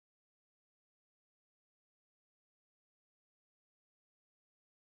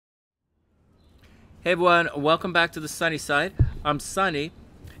Hey everyone, welcome back to the Sunny Side. I'm Sonny,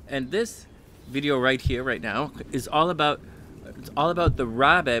 and this video right here, right now, is all about the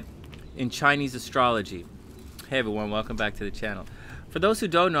rabbit in Chinese astrology. Hey everyone, welcome back to the channel. For those who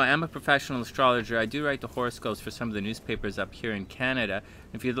don't know, I am a professional astrologer. I do write the horoscopes for some of the newspapers up here in Canada.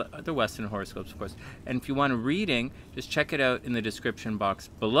 If you the Western horoscopes, of course. And if you want a reading, just check it out in the description box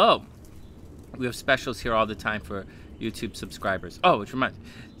below. We have specials here all the time for YouTube subscribers. Oh, which reminds me,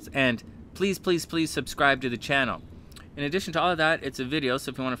 and please subscribe to the channel. In addition to all of that, it's a video,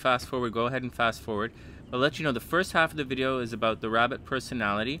 so if you want to fast forward, go ahead and fast forward. I'll let you know the first half of the video is about the rabbit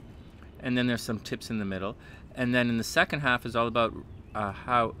personality, and then there's some tips in the middle. And then in the second half is all about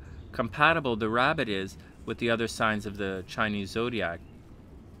how compatible the rabbit is with the other signs of the Chinese zodiac.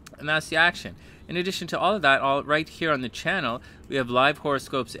 And that's the action. In addition to all of that, right here on the channel, we have live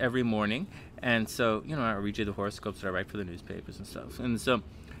horoscopes every morning. And so, you know, I read you the horoscopes that I write for the newspapers and stuff.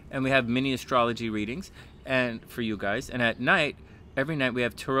 And we have mini astrology readings and for you guys. And at night, every night we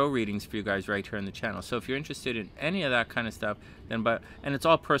have tarot readings for you guys right here on the channel. So if you're interested in any of that kind of stuff, then and it's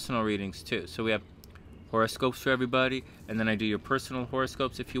all personal readings too. So we have horoscopes for everybody, and then I do your personal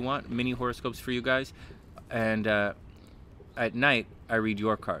horoscopes if you want, mini horoscopes for you guys. And at night, I read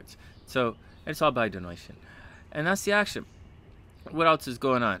your cards. So it's all by donation. And that's the action. What else is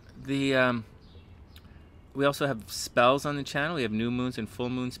going on? We also have spells on the channel. We have new moons and full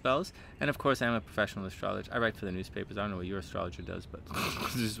moon spells. And of course, I'm a professional astrologer. I write for the newspapers. I don't know what your astrologer does, but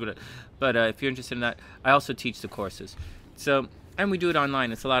this is what if you're interested in that, I also teach the courses. So, and we do it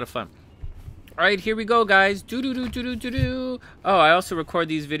online. It's a lot of fun. All right, here we go, guys. Oh, I also record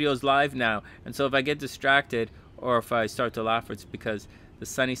these videos live now. And so if I get distracted or if I start to laugh, it's because the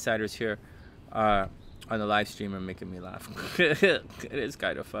SunnySiders here on the live stream are making me laugh. It is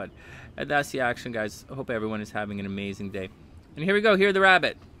kind of fun. And that's the action, guys. I hope everyone is having an amazing day. And here we go. Here's the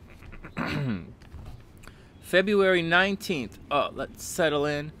rabbit. February 19th. Oh, let's settle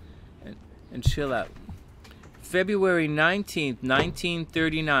in and chill out. February 19th,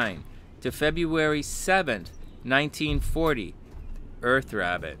 1939 to February 7th, 1940. Earth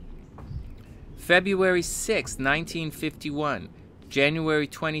rabbit. February 6th, 1951. January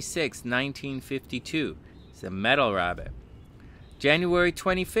 26, 1952, it's a metal rabbit. January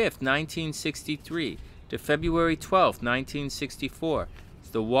 25th, 1963 to February 12th, 1964, it's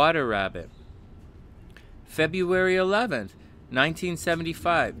the water rabbit. February 11th,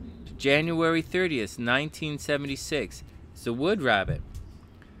 1975 to January 30th, 1976, it's the wood rabbit.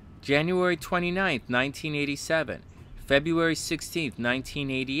 January 29th, 1987, February 16th,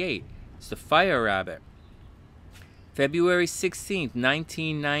 1988, it's the fire rabbit. February 16th,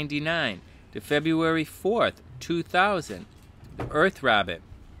 1999 to February 4th, 2000, the Earth Rabbit.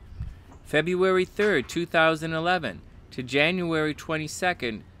 February 3rd, 2011 to January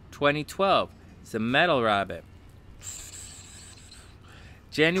 22nd, 2012, it's the Metal Rabbit.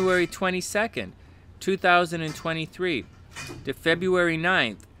 January 22nd, 2023 to February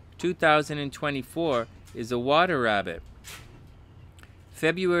 9th, 2024 is the Water Rabbit.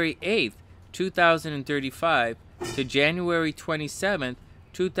 February 8th, 2035 to January 27th,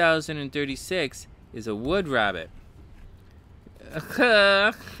 2036 is a wood rabbit.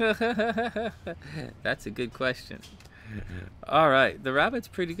 That's a good question. All right, the rabbit's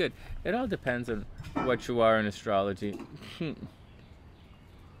pretty good. It all depends on what you are in astrology.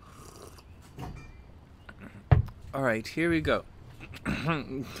 All right, here we go.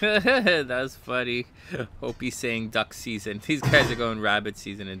 That was funny. Hope he's saying duck season. These guys are going rabbit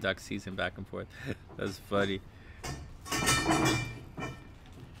season and duck season back and forth. That's funny.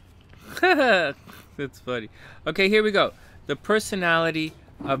 That's funny. Okay, here we go. The personality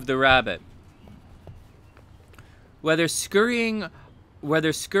of the rabbit. Whether scurrying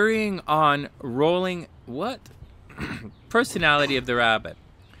on rolling what? Personality of the rabbit.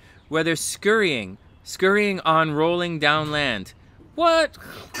 Whether scurrying on rolling down land. What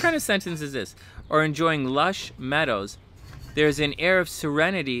kind of sentence is this? Or enjoying lush meadows, there's an air of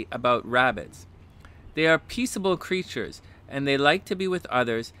serenity about rabbits. They are peaceable creatures, and they like to be with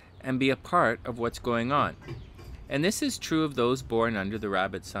others and be a part of what's going on. And this is true of those born under the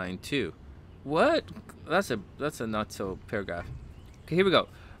rabbit sign too. What? That's a not so paragraph. Okay, here we go.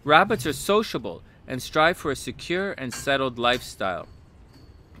 Rabbits are sociable and strive for a secure and settled lifestyle.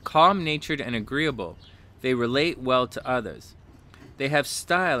 Calm-natured and agreeable, they relate well to others. They have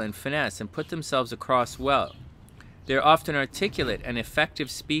style and finesse and put themselves across well. They are often articulate and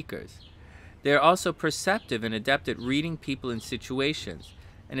effective speakers. They are also perceptive and adept at reading people and situations.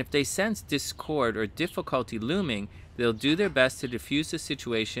 And if they sense discord or difficulty looming, they'll do their best to diffuse the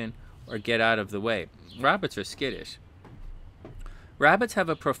situation or get out of the way. Rabbits are skittish. Rabbits have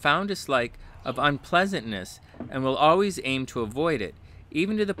a profound dislike of unpleasantness and will always aim to avoid it,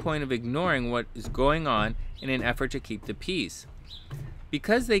 even to the point of ignoring what is going on in an effort to keep the peace.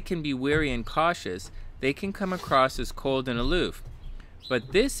 Because they can be wary and cautious, they can come across as cold and aloof,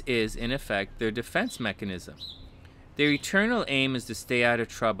 but this is, in effect, their defense mechanism. Their eternal aim is to stay out of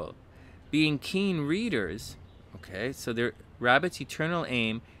trouble. Being keen readers, okay, so their rabbit's eternal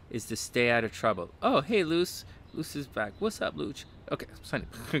aim is to stay out of trouble. Oh, hey, Luce. Luce is back. What's up, Luce? Okay, Sonny.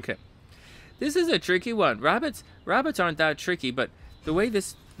 Okay. This is a tricky one. Rabbits aren't that tricky, but the way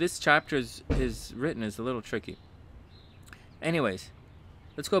this chapter is written is a little tricky. Anyways,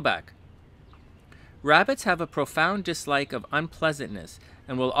 let's go back. Rabbits have a profound dislike of unpleasantness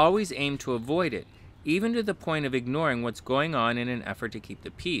and will always aim to avoid it, even to the point of ignoring what's going on in an effort to keep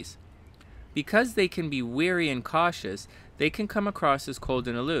the peace. Because they can be wary and cautious, they can come across as cold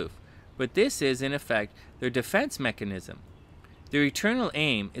and aloof, but this is, in effect, their defense mechanism. Their eternal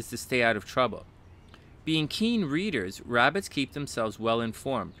aim is to stay out of trouble. Being keen readers, rabbits keep themselves well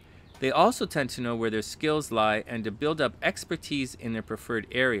informed. They also tend to know where their skills lie and to build up expertise in their preferred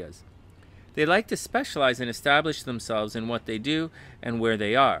areas. They like to specialize and establish themselves in what they do and where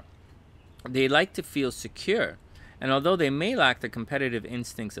they are. They like to feel secure, and although they may lack the competitive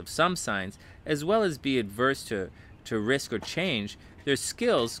instincts of some signs, as well as be adverse to risk or change, their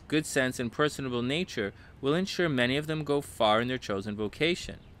skills, good sense, and personable nature will ensure many of them go far in their chosen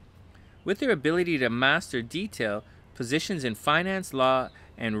vocation. With their ability to master detail, positions in finance, law,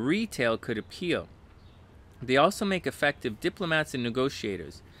 and retail could appeal. They also make effective diplomats and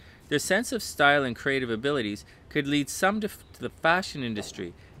negotiators. Their sense of style and creative abilities could lead some to the fashion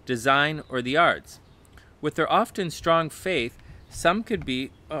industry, design, or the arts. With their often strong faith, some could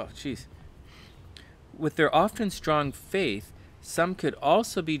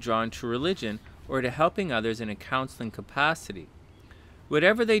also be drawn to religion or to helping others in a counseling capacity.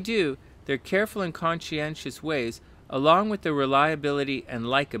 Whatever they do, their careful and conscientious ways, along with their reliability and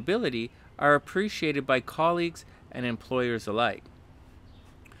likability, are appreciated by colleagues and employers alike.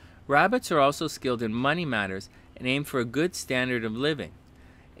 Rabbits are also skilled in money matters and aim for a good standard of living.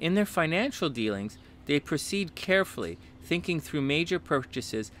 In their financial dealings, they proceed carefully, thinking through major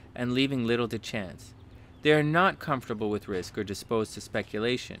purchases and leaving little to chance. They are not comfortable with risk or disposed to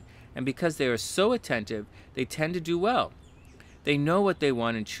speculation, and because they are so attentive, they tend to do well. They know what they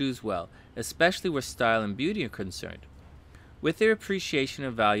want and choose well, especially where style and beauty are concerned. With their appreciation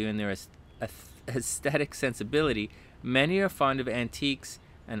of value and their aesthetic sensibility, many are fond of antiques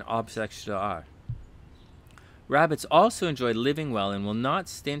and objets d'art. Rabbits also enjoy living well and will not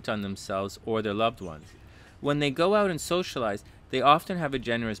stint on themselves or their loved ones. When they go out and socialize, they often have a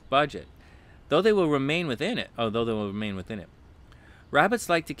generous budget, though they will remain within it. Rabbits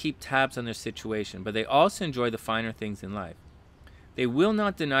like to keep tabs on their situation, but they also enjoy the finer things in life. They will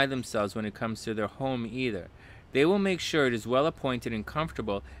not deny themselves when it comes to their home either. They will make sure it is well appointed and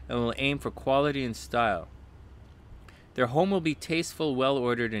comfortable and will aim for quality and style. Their home will be tasteful,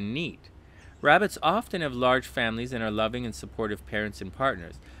 well-ordered, and neat. Rabbits often have large families and are loving and supportive parents and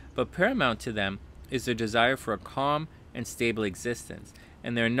partners, but paramount to them is their desire for a calm and stable existence,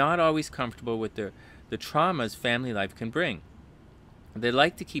 and they're not always comfortable with the traumas family life can bring. They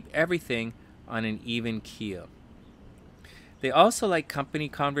like to keep everything on an even keel. They also like company,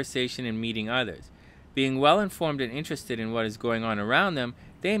 conversation, and meeting others. Being well-informed and interested in what is going on around them,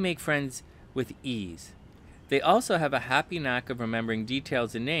 they make friends with ease. They also have a happy knack of remembering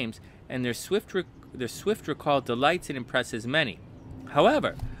details and names, and their swift recall delights and impresses many.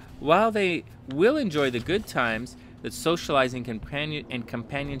 However, while they will enjoy the good times that socializing and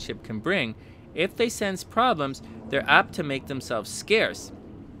companionship can bring, if they sense problems, they're apt to make themselves scarce.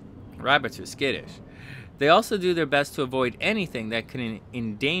 Rabbits are skittish. They also do their best to avoid anything that can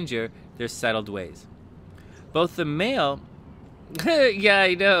endanger their settled ways. Both the male... Yeah,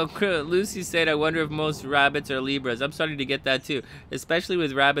 I know. Lucy said, I wonder if most rabbits are Libras. I'm starting to get that too, especially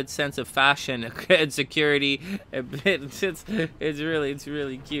with rabbits' sense of fashion and security. It's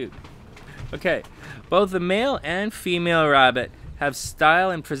really cute. Okay, both the male and female rabbit have style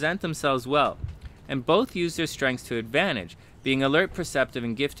and present themselves well, and both use their strengths to advantage, being alert, perceptive,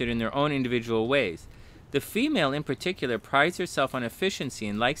 and gifted in their own individual ways. The female in particular prides herself on efficiency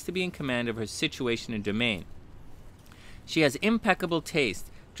and likes to be in command of her situation and domain. She has impeccable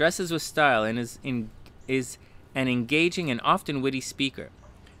taste, dresses with style, and is an engaging and often witty speaker.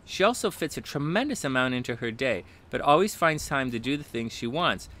 She also fits a tremendous amount into her day, but always finds time to do the things she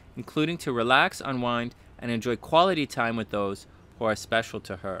wants, including to relax, unwind, and enjoy quality time with those who are special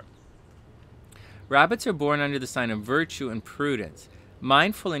to her. Rabbits are born under the sign of virtue and prudence.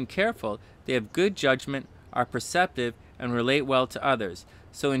 Mindful and careful, they have good judgment, are perceptive, and relate well to others,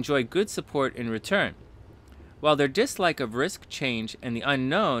 so enjoy good support in return. While their dislike of risk, change, and the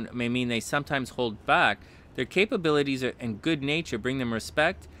unknown may mean they sometimes hold back, their capabilities and good nature bring them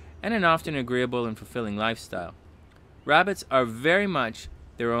respect and an often agreeable and fulfilling lifestyle. Rabbits are very much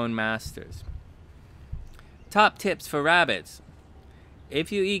their own masters. Top tips for rabbits.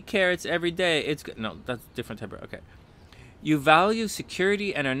 If you eat carrots every day, it's good. No, that's a different type of, okay. You value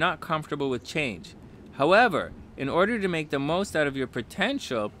security and are not comfortable with change. However, in order to make the most out of your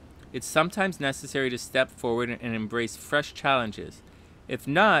potential, it's sometimes necessary to step forward and embrace fresh challenges. If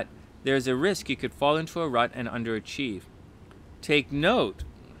not, there's a risk you could fall into a rut and underachieve. Take note.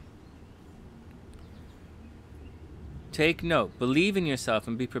 Take note. Believe in yourself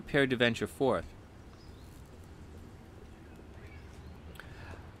and be prepared to venture forth.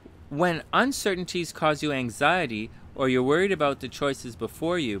 When uncertainties cause you anxiety or you're worried about the choices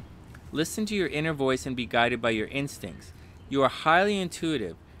before you, listen to your inner voice and be guided by your instincts. You are highly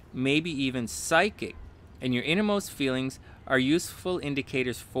intuitive, maybe even psychic, and your innermost feelings are useful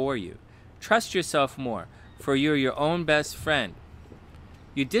indicators for you. Trust yourself more, for you're your own best friend.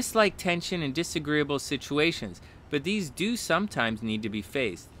 You dislike tension and disagreeable situations, but these do sometimes need to be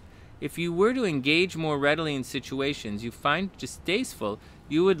faced. If you were to engage more readily in situations you find distasteful,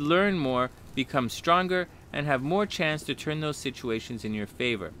 you would learn more, become stronger, and have more chance to turn those situations in your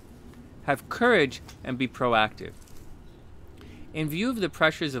favor. Have courage and be proactive. In view of the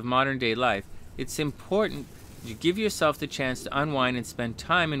pressures of modern-day life, it's important you give yourself the chance to unwind and spend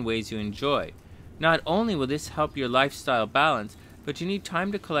time in ways you enjoy. Not only will this help your lifestyle balance, but you need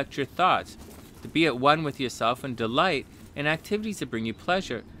time to collect your thoughts, to be at one with yourself and delight in activities that bring you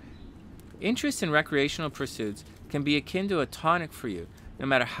pleasure. Interest in recreational pursuits can be akin to a tonic for you. No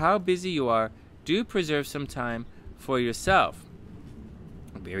matter how busy you are, do preserve some time for yourself.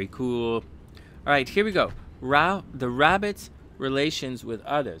 Very cool. All right, here we go. The rabbit's relations with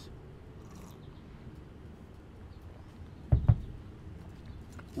others.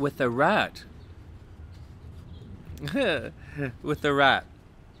 With the rat. With the rat.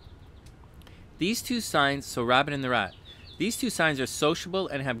 These two signs, so rabbit and the rat. These two signs are sociable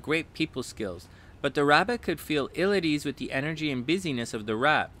and have great people skills, but the rabbit could feel ill at ease with the energy and busyness of the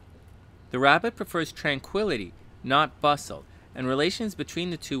rat. The rabbit prefers tranquility, not bustle, and relations between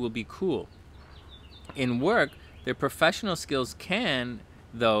the two will be cool. In work, their professional skills can,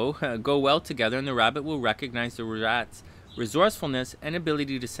 though, go well together, and the rabbit will recognize the rat's resourcefulness and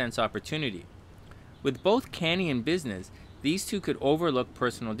ability to sense opportunity. With both canny and business, these two could overlook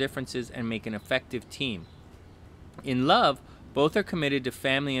personal differences and make an effective team. In love, both are committed to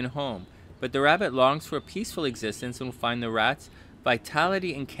family and home, but the rabbit longs for a peaceful existence and will find the rat's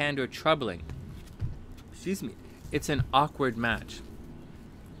vitality and candor troubling. Excuse me. It's an awkward match.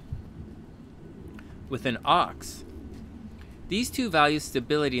 With an ox. These two value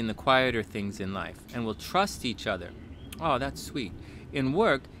stability in the quieter things in life and will trust each other. Oh, that's sweet. In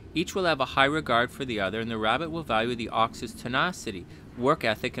work, each will have a high regard for the other, and the rabbit will value the ox's tenacity, work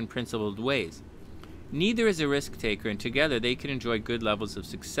ethic, and principled ways. Neither is a risk taker, and together they can enjoy good levels of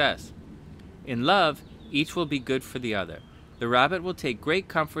success. In love, each will be good for the other. The rabbit will take great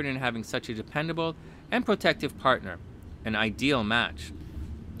comfort in having such a dependable and protective partner, an ideal match.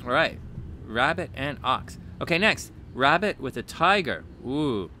 All right, rabbit and ox. Okay, next, rabbit with a tiger.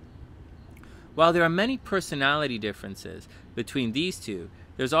 Ooh. While there are many personality differences between these two,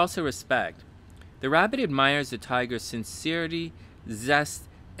 there's also respect. The rabbit admires the tiger's sincerity, zest,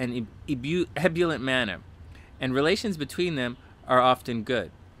 and ebullient manner, and relations between them are often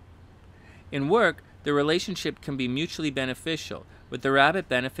good. In work, the relationship can be mutually beneficial, with the rabbit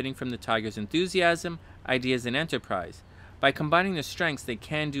benefiting from the tiger's enthusiasm, ideas, and enterprise. By combining their strengths, they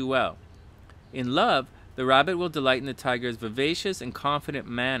can do well. In love, the rabbit will delight in the tiger's vivacious and confident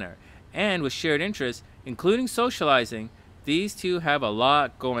manner, and with shared interests, including socializing, these two have a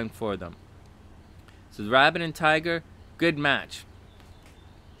lot going for them. So the rabbit and tiger, good match.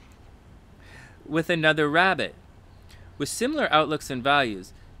 With another rabbit. With similar outlooks and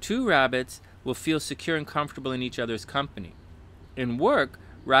values, two rabbits will feel secure and comfortable in each other's company. In work,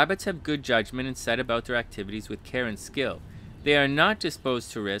 rabbits have good judgment and set about their activities with care and skill. They are not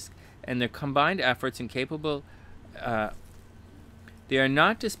disposed to risk, and their combined efforts are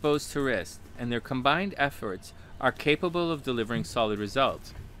capable of delivering solid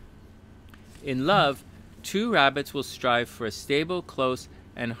results. In love, two rabbits will strive for a stable, close,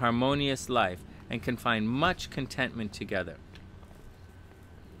 and harmonious life and can find much contentment together.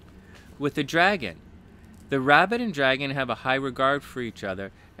 With the dragon, the rabbit and dragon have a high regard for each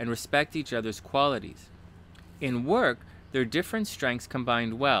other and respect each other's qualities. In work, their different strengths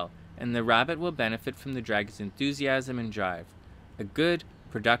combine well, and the rabbit will benefit from the dragon's enthusiasm and drive. A good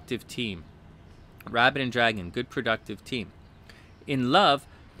productive team. Rabbit and dragon, good productive team. In love,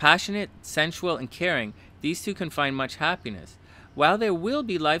 passionate, sensual, and caring, these two can find much happiness. While there will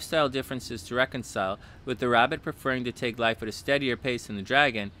be lifestyle differences to reconcile, with the rabbit preferring to take life at a steadier pace than the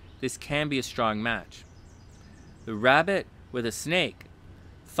dragon, this can be a strong match. The rabbit with a snake.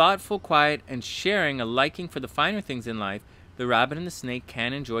 Thoughtful, quiet, and sharing a liking for the finer things in life, the rabbit and the snake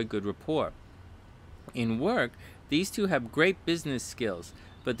can enjoy good rapport. In work, these two have great business skills,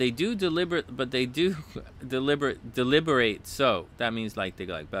 but they do deliberate. So that means like they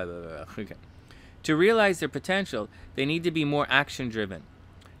go like blah blah blah. Okay. To realize their potential, they need to be more action-driven.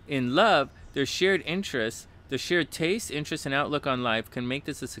 In love, their shared interests, their shared taste, interests, and outlook on life can make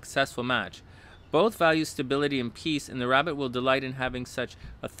this a successful match. Both value stability and peace, and the rabbit will delight in having such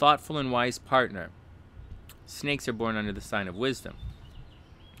a thoughtful and wise partner. Snakes are born under the sign of wisdom.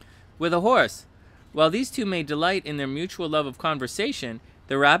 With a horse, while these two may delight in their mutual love of conversation,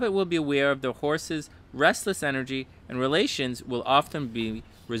 the rabbit will be aware of the horse's restless energy, and relations will often be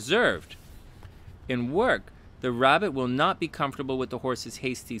reserved. In work, the rabbit will not be comfortable with the horse's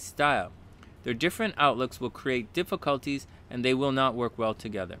hasty style. Their different outlooks will create difficulties, and they will not work well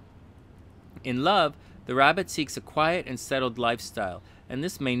together. In love, the rabbit seeks a quiet and settled lifestyle, and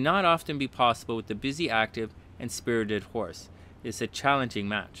this may not often be possible with the busy, active, and spirited horse. It's a challenging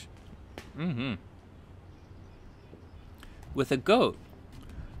match. With a goat.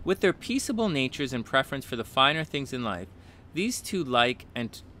 With their peaceable natures and preference for the finer things in life, these two like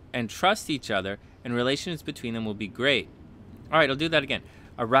and trust each other, and relations between them will be great. All right, I'll do that again.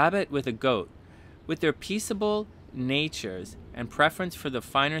 A rabbit with a goat. With their peaceable natures and preference for the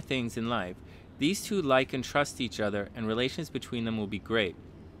finer things in life, these two like and trust each other, and relations between them will be great.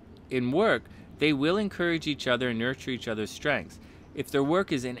 In work, they will encourage each other and nurture each other's strengths. If their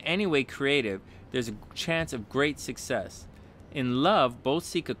work is in any way creative, there's a chance of great success. In love, both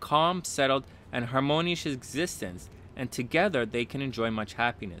seek a calm, settled, and harmonious existence, and together they can enjoy much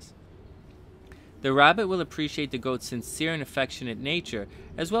happiness. The rabbit will appreciate the goat's sincere and affectionate nature,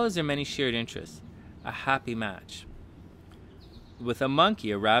 as well as their many shared interests. A happy match. With a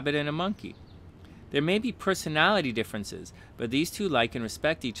monkey, a rabbit and a monkey. There may be personality differences, but these two like and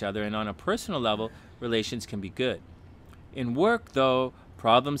respect each other, and on a personal level, relations can be good. In work, though,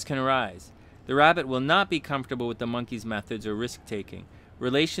 problems can arise. The rabbit will not be comfortable with the monkey's methods or risk-taking.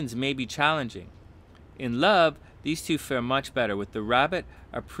 Relations may be challenging. In love, these two fare much better, with the rabbit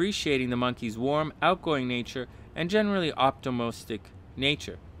appreciating the monkey's warm, outgoing nature and generally optimistic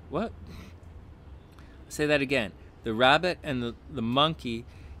nature. What? Say that again. The rabbit and the monkey.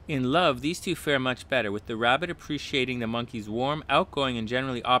 In love, these two fare much better, with the rabbit appreciating the monkey's warm, outgoing, and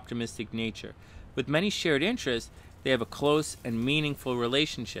generally optimistic nature. With many shared interests, they have a close and meaningful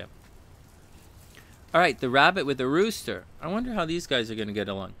relationship. All right, the rabbit with the rooster. I wonder how these guys are going to get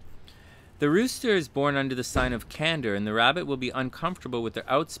along. The rooster is born under the sign of candor, and the rabbit will be uncomfortable with their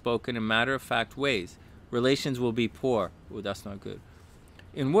outspoken and matter-of-fact ways. Relations will be poor. Oh, that's not good.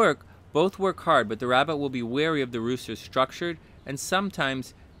 In work, both work hard, but the rabbit will be wary of the rooster's structured and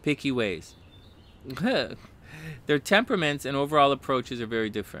sometimes picky ways. Their temperaments and overall approaches are very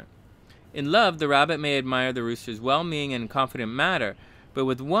different. In love, the rabbit may admire the rooster's well-meaning and confident manner, but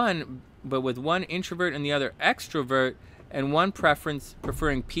with one introvert and the other extrovert, and one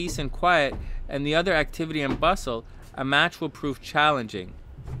preferring peace and quiet, and the other activity and bustle, a match will prove challenging.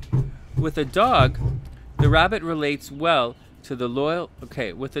 With a dog, the rabbit relates well to the loyal.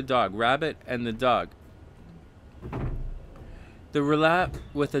 Okay, with the dog, rabbit and the dog.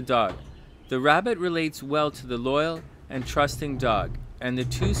 With a dog, the rabbit relates well to the loyal and trusting dog, and the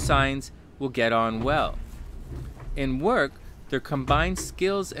two signs will get on well. In work, their combined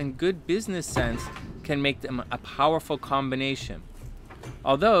skills and good business sense can make them a powerful combination.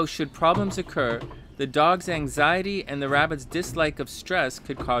 Although, should problems occur, the dog's anxiety and the rabbit's dislike of stress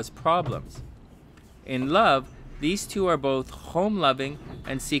could cause problems. In love, these two are both home-loving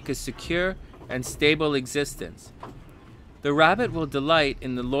and seek a secure and stable existence. The rabbit will delight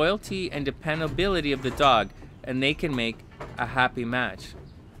in the loyalty and dependability of the dog, and they can make a happy match.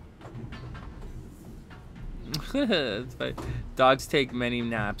 It's funny. Dogs take many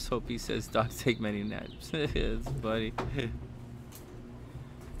naps. Hopi says dogs take many naps. It's funny.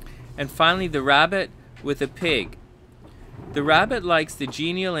 And finally, the rabbit with a pig. The rabbit likes the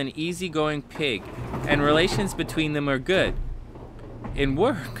genial and easygoing pig, and relations between them are good. In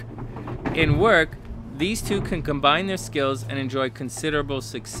work, these two can combine their skills and enjoy considerable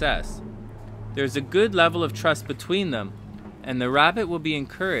success. There's a good level of trust between them, and the rabbit will be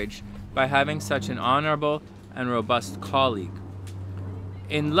encouraged by having such an honorable and robust colleague.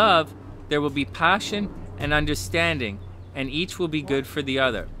 In love, there will be passion and understanding, and each will be good for the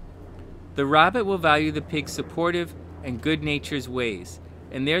other. The rabbit will value the pig's supportive and good-natured ways,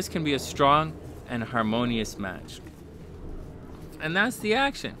 and theirs can be a strong and harmonious match. And that's the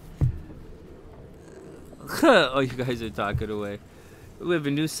action. Oh, you guys are talking away. We have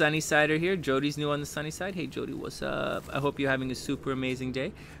a new Sunny-Sider here. Jody's new on the Sunny Side. Hey, Jody, what's up? I hope you're having a super amazing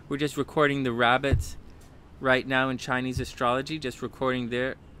day. We're just recording the rabbits right now in Chinese astrology. Just recording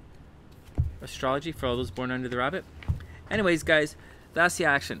their astrology for all those born under the rabbit. Anyways, guys, that's the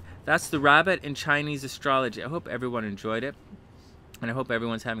action. That's the rabbit in Chinese astrology. I hope everyone enjoyed it. And I hope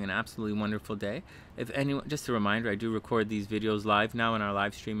everyone's having an absolutely wonderful day. If anyone, just a reminder, I do record these videos live now in our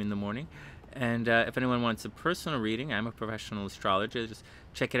live stream in the morning. And if anyone wants a personal reading, I'm a professional astrologer. Just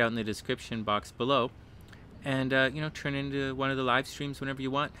check it out in the description box below. And, you know, turn into one of the live streams whenever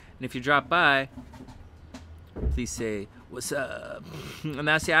you want. And if you drop by, please say, what's up? And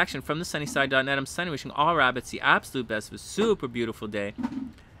that's the action from TheSunnySide.net. I'm Sunny, wishing all rabbits the absolute best of a super beautiful day.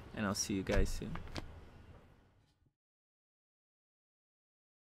 And I'll see you guys soon.